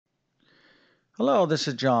Hello, this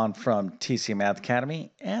is John from TC Math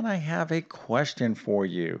Academy, and I have a question for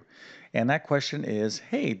you. And that question is,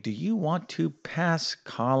 hey, do you want to pass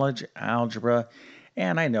college algebra?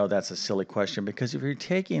 And I know that's a silly question because if you're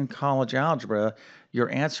taking college algebra, your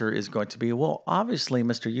answer is going to be, well, obviously,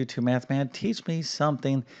 Mr. YouTube Math Man, teach me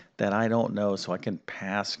something that I don't know so I can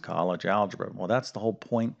pass college algebra. Well, that's the whole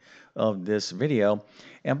point of this video.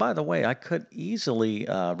 And by the way, I could easily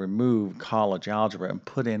remove college algebra and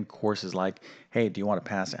put in courses like, hey, do you want to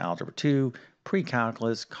pass Algebra 2,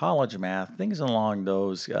 pre-calculus, college math, things along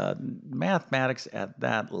those mathematics at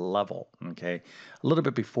that level, okay? A little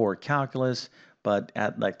bit before calculus, but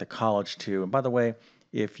at like the college 2. And by the way,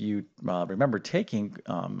 if you remember taking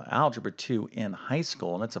Algebra 2 in high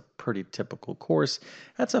school, and that's a pretty typical course,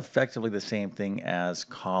 that's effectively the same thing as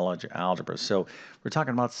college algebra. So we're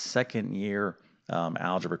talking about second year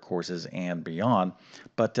algebra courses and beyond.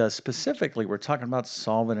 But specifically, we're talking about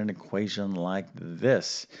solving an equation like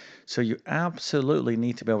this. So you absolutely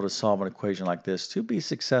need to be able to solve an equation like this to be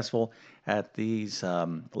successful at these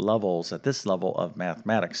levels, at this level of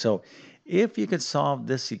mathematics. So if you could solve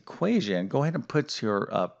this equation, go ahead and put your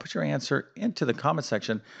answer into the comment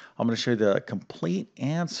section. I'm going to show you the complete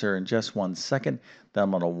answer in just 1 second. Then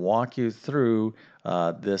I'm going to walk you through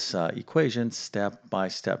this equation step by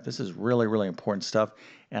step. This is really, really important stuff,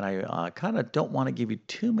 and I kind of don't want to give you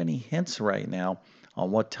too many hints right now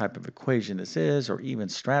on what type of equation this is or even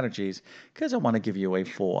strategies because I want to give you a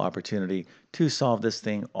full opportunity to solve this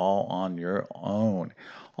thing all on your own.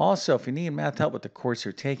 Also, if you need math help with the course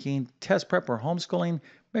you're taking, test prep or homeschooling,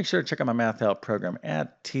 make sure to check out my math help program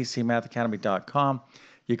at tcmathacademy.com.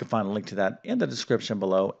 You can find a link to that in the description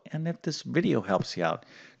below. And if this video helps you out,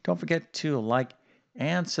 don't forget to like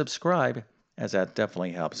and subscribe, as that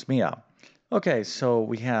definitely helps me out. Okay, so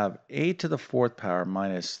we have a to the fourth power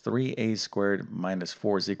minus 3a squared minus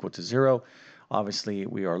 4 is equal to 0. Obviously,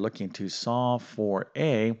 we are looking to solve for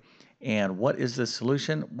a. And what is the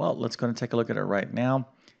solution? Well, let's go and take a look at it right now.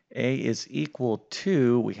 A is equal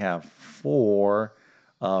to, we have four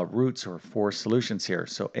roots or four solutions here.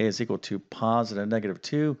 So a is equal to positive negative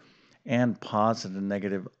 2 and positive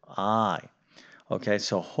negative I. Okay,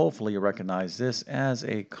 so hopefully you recognize this as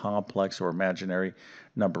a complex or imaginary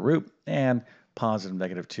number root, and positive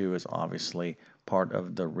negative 2 is obviously part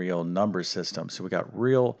of the real number system. So we got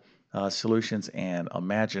real solutions and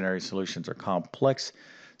imaginary solutions or complex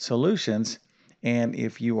solutions. And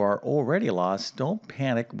if you are already lost, don't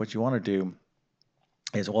panic. What you want to do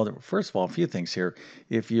is, well, first of all, a few things here.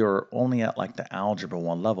 If you're only at like the Algebra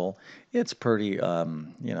 1 level, it's pretty,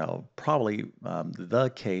 probably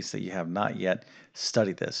the case that you have not yet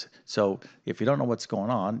studied this. So if you don't know what's going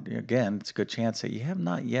on, again, it's a good chance that you have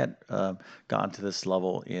not yet gotten to this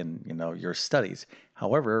level in, your studies.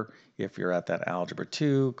 However, if you're at that Algebra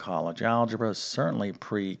 2, college algebra, certainly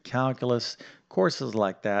pre-calculus, courses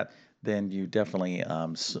like that, then you definitely,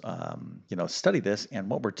 study this. And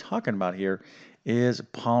what we're talking about here is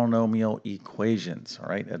polynomial equations, all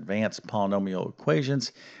right? Advanced polynomial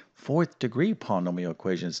equations, fourth degree polynomial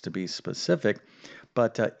equations to be specific.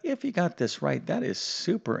 But if you got this right, that is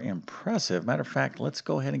super impressive. Matter of fact, let's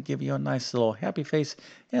go ahead and give you a nice little happy face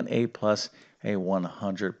and A plus, a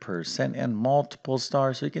 100% and multiple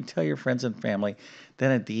stars so you can tell your friends and family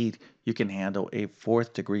that indeed you can handle a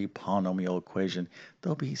fourth degree polynomial equation.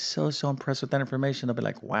 They'll be so impressed with that information. They'll be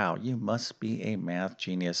like, wow, you must be a math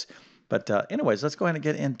genius. But anyways, let's go ahead and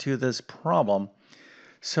get into this problem.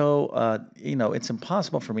 So, it's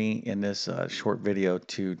impossible for me in this short video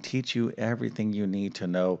to teach you everything you need to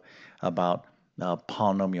know about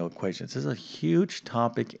polynomial equations. This is a huge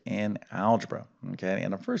topic in algebra, okay?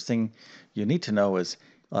 And the first thing you need to know is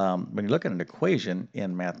when you look at an equation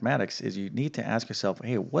in mathematics is you need to ask yourself,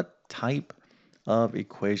 hey, what type of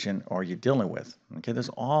equation are you dealing with? Okay, there's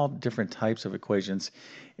all different types of equations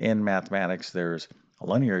in mathematics. There's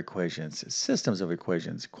linear equations, systems of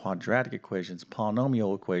equations, quadratic equations,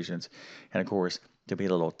 polynomial equations, and of course, to be a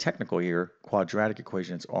little technical here, quadratic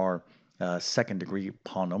equations are second degree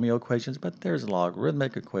polynomial equations, but there's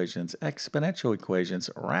logarithmic equations, exponential equations,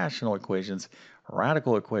 rational equations,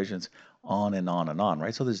 radical equations, on and on and on,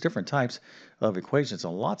 right? So there's different types of equations,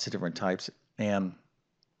 and lots of different types, and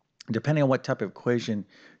depending on what type of equation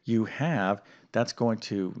you have, that's going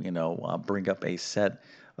to, bring up a set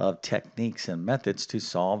of techniques and methods to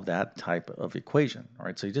solve that type of equation. All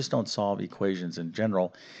right, so you just don't solve equations in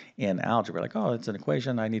general in algebra, like, oh, it's an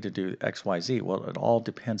equation, I need to do X, Y, Z. Well, it all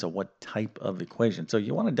depends on what type of equation. So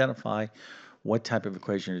you want to identify what type of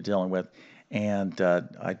equation you're dealing with. And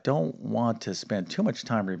I don't want to spend too much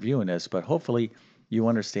time reviewing this, but hopefully you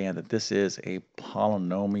understand that this is a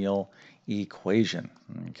polynomial equation.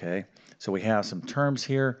 Okay, so we have some terms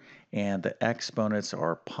here, and the exponents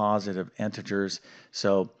are positive integers.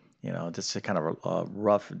 So, this is kind of a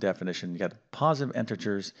rough definition. You got positive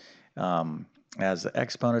integers as the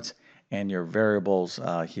exponents, and your variables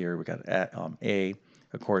here, we got a,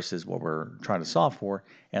 of course, is what we're trying to solve for,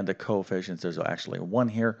 and the coefficients, there's actually a 1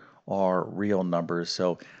 here, are real numbers.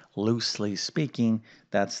 So loosely speaking,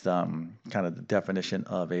 that's the, kind of the definition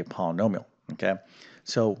of a polynomial. Okay,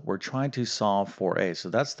 so we're trying to solve for a. So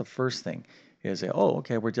that's the first thing is,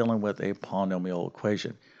 okay, we're dealing with a polynomial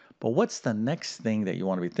equation. But what's the next thing that you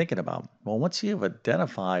want to be thinking about? Well, once you've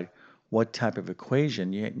identified what type of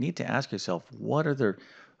equation, you need to ask yourself, what are the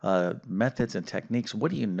methods and techniques?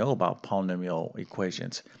 What do you know about polynomial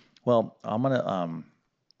equations? Well, I'm going to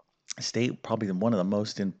state probably one of the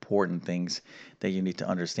most important things that you need to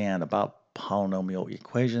understand about polynomial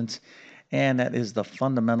equations, and that is the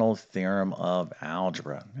fundamental theorem of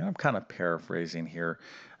algebra. And I'm kind of paraphrasing here,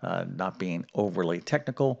 not being overly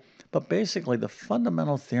technical, but basically the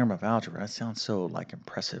fundamental theorem of algebra. That sounds so like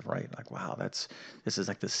impressive, right? Like, wow, this is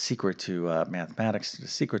like the secret to mathematics, the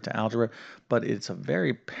secret to algebra, but it's a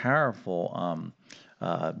very powerful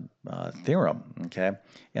theorem, okay?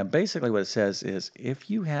 And basically what it says is if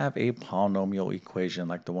you have a polynomial equation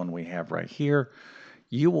like the one we have right here,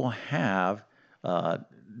 you will have,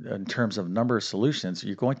 in terms of number of solutions,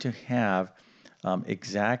 you're going to have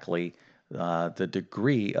exactly the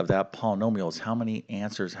degree of that polynomial is how many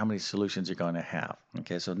answers, how many solutions you're going to have.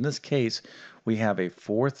 Okay, so in this case, we have a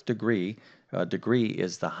fourth degree. Degree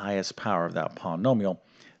is the highest power of that polynomial.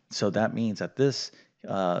 So that means that this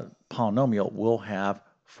polynomial will have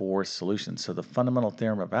 4 solutions. So the fundamental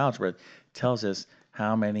theorem of algebra tells us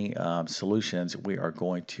how many solutions we are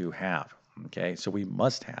going to have. Okay, so we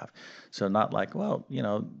must have. So not like, well,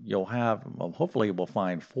 you'll have, well, hopefully we'll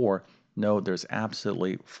find 4. No, there's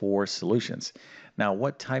absolutely 4 solutions. Now,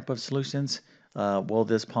 what type of solutions will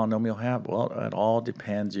this polynomial have? Well, it all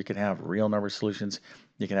depends. You can have real number solutions.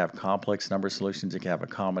 You can have complex number solutions. You can have a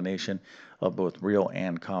combination of both real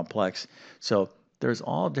and complex. So there's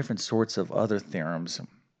all different sorts of other theorems,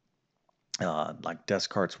 like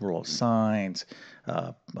Descartes' rule of signs,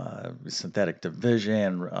 synthetic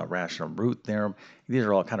division, rational root theorem. These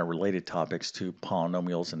are all kind of related topics to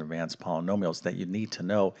polynomials and advanced polynomials that you need to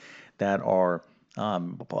know that are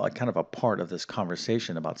kind of a part of this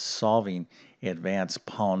conversation about solving advanced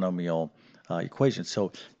polynomial equations.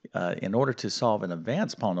 So in order to solve an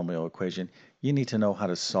advanced polynomial equation, you need to know how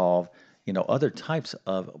to solve other types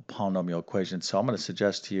of polynomial equations. So I'm going to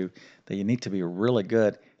suggest to you that you need to be really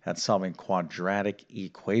good at solving quadratic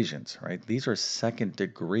equations, right? These are second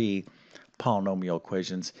degree polynomial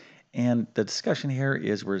equations. And the discussion here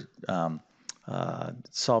is we're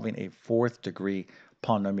solving a fourth degree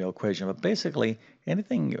polynomial equation, but basically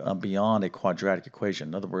anything beyond a quadratic equation,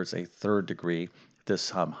 in other words, a third degree, this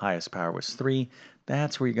highest power was 3,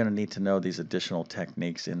 that's where you're going to need to know these additional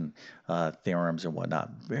techniques and theorems and whatnot.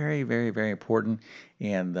 Very, very, very important.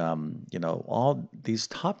 And, all these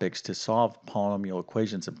topics to solve polynomial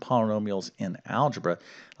equations and polynomials in algebra,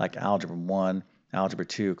 like Algebra 1, Algebra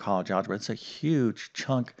 2, college algebra, it's a huge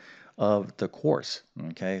chunk of the course.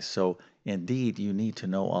 Okay, so indeed, you need to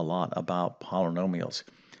know a lot about polynomials.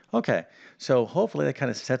 Okay, so hopefully that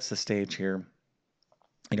kind of sets the stage here.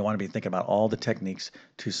 You want to be thinking about all the techniques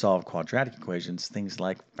to solve quadratic equations, things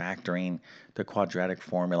like factoring, the quadratic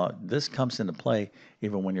formula. This comes into play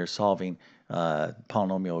even when you're solving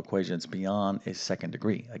polynomial equations beyond a second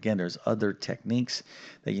degree. Again, there's other techniques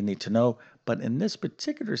that you need to know, but in this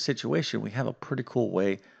particular situation, we have a pretty cool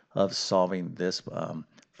way of solving this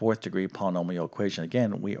fourth degree polynomial equation.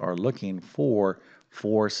 Again, we are looking for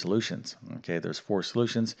 4 solutions. Okay, there's 4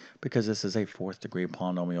 solutions because this is a fourth degree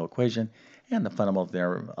polynomial equation, and the fundamental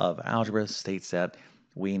theorem of algebra states that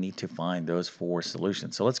we need to find those 4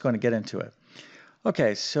 solutions. So let's go and get into it.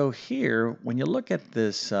 Okay, so here, when you look at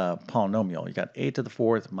this polynomial, you got a to the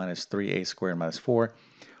 4th minus 3a squared minus 4.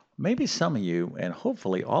 Maybe some of you, and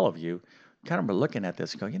hopefully all of you, kind of are looking at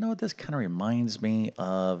this and go, this kind of reminds me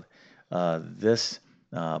of this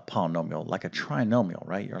polynomial, like a trinomial,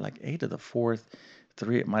 right? You're like a to the 4th,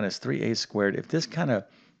 3 minus 3a squared. If this kind of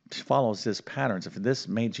follows this patterns, if this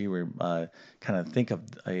made you kind of think of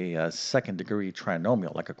a second degree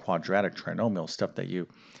trinomial, like a quadratic trinomial, stuff that you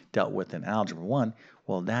dealt with in Algebra 1,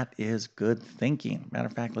 well, that is good thinking. Matter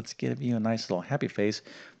of fact, let's give you a nice little happy face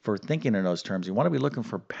for thinking in those terms. You want to be looking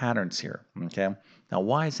for patterns here, okay? Now,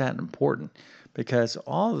 why is that important? Because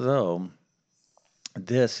although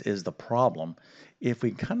this is the problem, if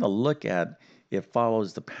we kind of look at it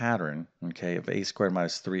follows the pattern, okay, of a squared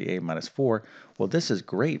minus 3a minus 4. Well, this is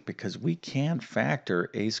great because we can factor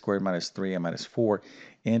a squared minus 3a minus 4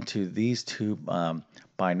 into these two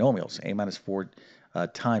binomials, a minus 4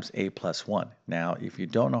 times a plus 1. Now, if you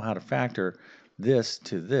don't know how to factor this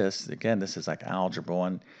to this, again, this is like algebra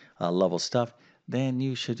 1 level stuff, then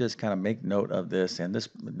you should just kind of make note of this, and this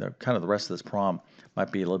kind of the rest of this problem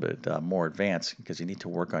might be a little bit more advanced because you need to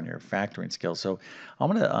work on your factoring skills. So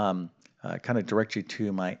I'm going to kind of direct you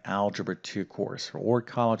to my Algebra 2 course or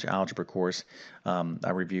college algebra course. I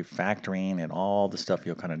review factoring and all the stuff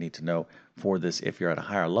you'll kind of need to know for this. If you're at a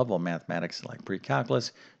higher level of mathematics like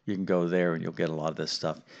pre-calculus, you can go there and you'll get a lot of this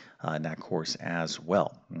stuff in that course as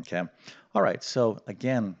well. Okay. All right. So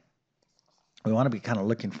again, we want to be kind of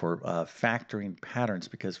looking for factoring patterns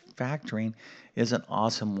because factoring is an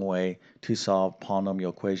awesome way to solve polynomial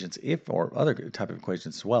equations or other type of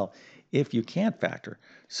equations as well if you can't factor.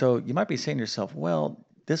 So you might be saying to yourself, well,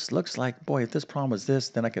 this looks like, boy, if this problem was this,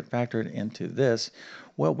 then I could factor it into this.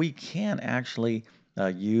 Well, we can actually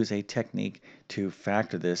use a technique to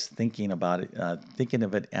factor this, thinking about it, thinking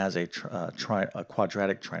of it as a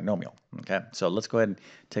quadratic trinomial. Okay, so let's go ahead and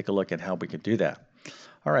take a look at how we could do that.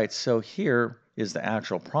 All right, so here is the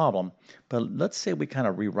actual problem, but let's say we kind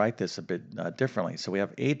of rewrite this a bit differently. So we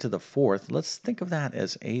have a to the fourth. Let's think of that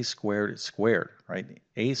as a squared squared, right?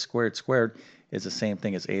 A squared squared is the same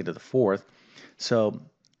thing as a to the fourth. So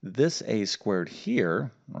this a squared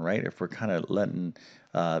here, all right, if we're kind of letting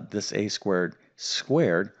this a squared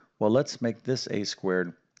squared, well, let's make this a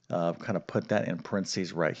squared, kind of put that in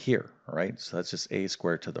parentheses right here, all right? So that's just a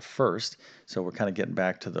squared to the first. So we're kind of getting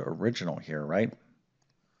back to the original here, right?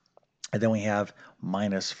 And then we have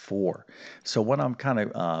minus 4. So what I'm kind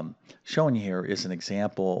of showing you here is an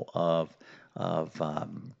example of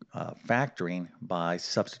factoring by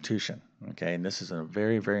substitution. Okay, and this is a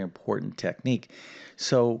very, very important technique.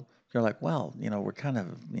 So you're like, well, we're kind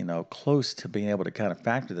of, close to being able to kind of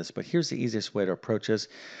factor this, but here's the easiest way to approach this.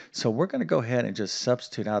 So we're going to go ahead and just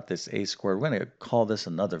substitute out this a squared. We're going to call this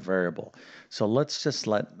another variable. So let's just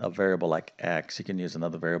let a variable like x, you can use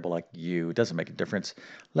another variable like u, it doesn't make a difference.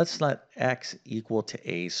 Let's let x equal to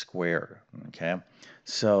a squared, okay?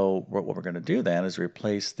 So what we're going to do then is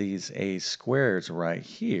replace these a squareds right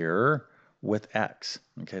here with x,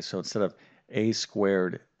 okay? So instead of a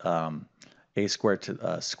squared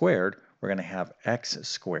to squared, we're going to have x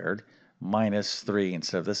squared minus 3.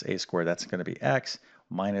 Instead of this a squared, that's going to be x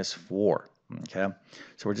minus 4. Okay,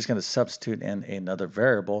 so we're just going to substitute in another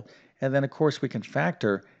variable, and then of course we can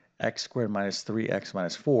factor x squared minus 3x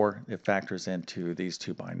minus 4. It factors into these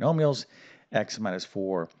two binomials, x minus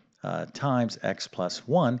 4 times x plus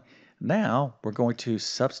 1. Now we're going to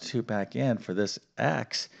substitute back in for this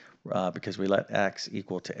x, because we let x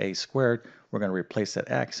equal to a squared. We're going to replace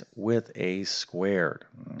that x with a squared.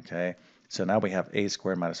 Okay, so now we have a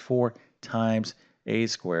squared minus 4 times a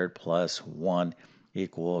squared plus 1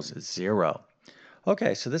 equals 0.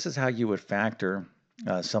 Okay, so this is how you would factor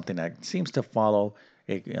something that seems to follow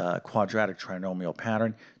a quadratic trinomial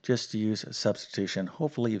pattern. Just use substitution.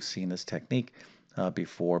 Hopefully you've seen this technique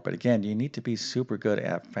before, but again, you need to be super good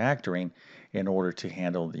at factoring in order to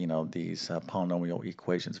handle these polynomial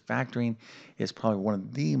equations. Factoring is probably one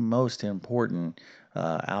of the most important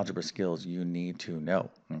algebra skills you need to know.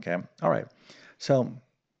 Okay, all right, so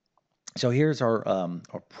here's our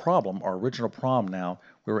problem, our original problem. Now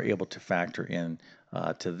we were able to factor in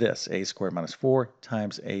to this, a squared minus 4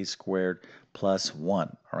 times a squared plus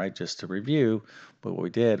 1. All right, just to review, but what we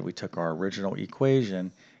did, we took our original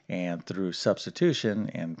equation and through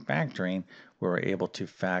substitution and factoring, we were able to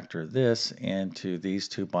factor this into these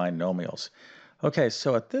two binomials. Okay,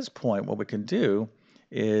 so at this point, what we can do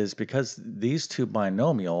is, because these two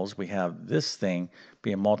binomials, we have this thing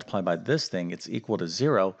being multiplied by this thing, it's equal to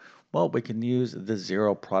 0. Well, we can use the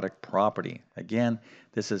zero product property. Again,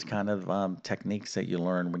 this is kind of techniques that you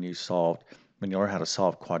learn when you learn how to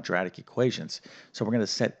solve quadratic equations. So we're going to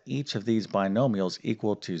set each of these binomials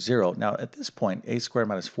equal to 0. Now, at this point, a squared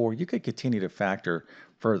minus 4, you could continue to factor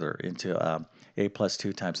further into a plus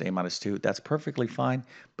 2 times a minus 2. That's perfectly fine,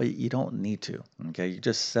 but you don't need to. Okay, you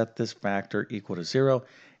just set this factor equal to 0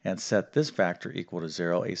 and set this factor equal to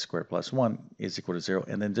 0. A squared plus 1 is equal to 0,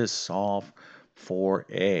 and then just solve for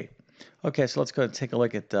a. Okay, so let's go and take a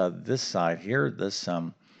look at this side here, this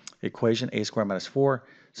equation, a squared minus 4.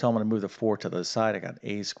 So I'm going to move the 4 to the side. I got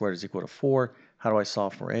a squared is equal to 4. How do I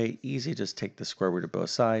solve for a? Easy, just take the square root of both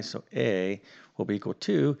sides. So a will be equal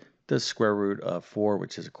to the square root of 4,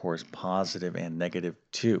 which is, of course, positive and negative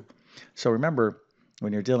 2. So remember,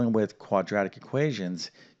 when you're dealing with quadratic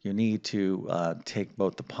equations, you need to take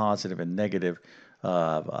both the positive and negative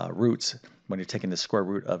of roots when you're taking the square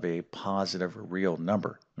root of a positive real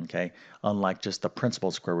number, okay? Unlike just the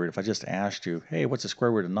principal square root. If I just asked you, hey, what's the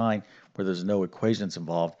square root of 9, where there's no equations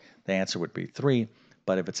involved, the answer would be 3.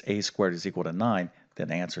 But if it's a squared is equal to 9, then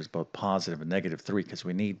the answer is both positive and negative 3, because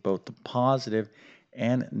we need both the positive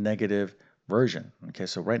and negative version. Okay,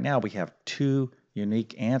 so right now we have two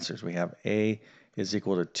unique answers. We have a is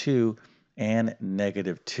equal to 2 and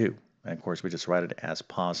negative 2. And of course, we just write it as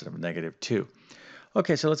positive negative 2.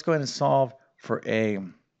 Okay, so let's go ahead and solve for a.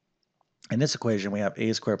 In this equation, we have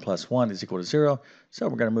a squared plus 1 is equal to 0. So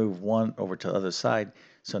we're going to move 1 over to the other side.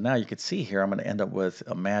 So now you can see here, I'm going to end up with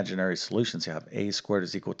imaginary solutions. You have a squared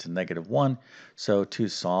is equal to negative 1. So to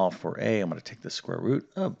solve for a, I'm going to take the square root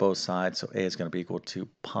of both sides. So a is going to be equal to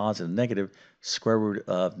positive negative square root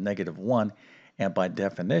of negative 1. And by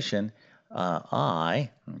definition, I,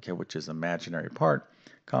 okay, which is the imaginary part,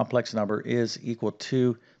 complex number is equal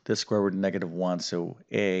to the square root of negative 1. So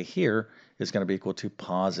a here is going to be equal to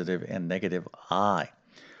positive and negative I.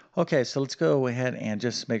 Okay, so let's go ahead and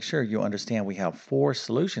just make sure you understand we have 4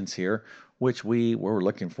 solutions here, which we were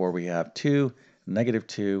looking for. We have 2, negative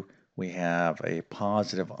 2, we have a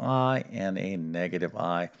positive I, and a negative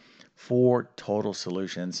I. 4 total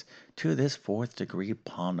solutions to this 4th degree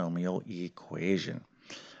polynomial equation.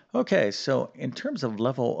 Okay, so in terms of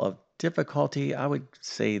level of difficulty, I would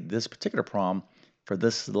say this particular problem for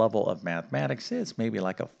this level of mathematics is maybe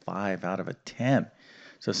like a 5 out of a 10.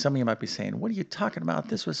 So some of you might be saying, what are you talking about?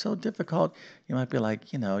 This was so difficult. You might be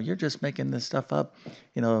like, you're just making this stuff up.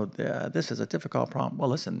 This is a difficult problem. Well,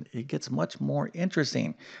 listen, it gets much more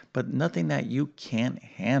interesting, but nothing that you can't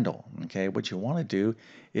handle. Okay, what you want to do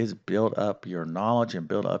is build up your knowledge and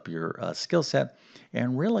build up your skill set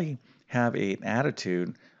and really have an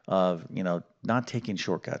attitude of not taking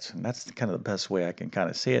shortcuts. And that's kind of the best way I can kind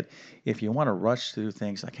of say it. If you want to rush through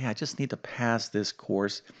things like, hey, I just need to pass this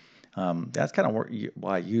course, that's kind of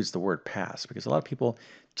why I use the word pass, because a lot of people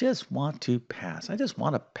just want to pass. I just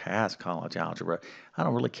want to pass college algebra. I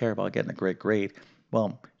don't really care about getting a great grade.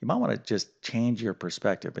 Well, you might want to just change your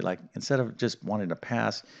perspective. Be like, instead of just wanting to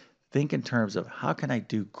pass, think in terms of how can I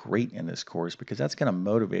do great in this course, because that's going to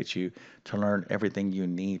motivate you to learn everything you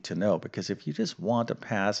need to know. Because if you just want to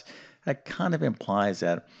pass, that kind of implies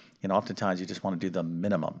that oftentimes you just want to do the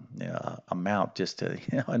minimum amount just to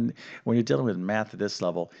and when you're dealing with math at this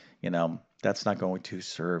level, that's not going to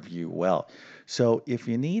serve you well. So if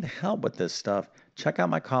you need help with this stuff, check out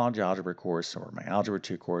my college algebra course or my algebra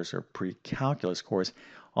 2 course or pre-calculus course.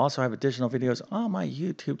 Also, I have additional videos on my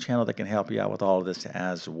YouTube channel that can help you out with all of this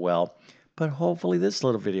as well. But hopefully this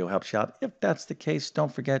little video helps you out. If that's the case,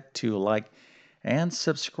 don't forget to like and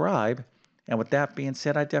subscribe. And with that being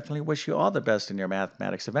said, I definitely wish you all the best in your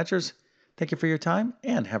mathematics adventures. Thank you for your time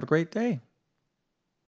and have a great day.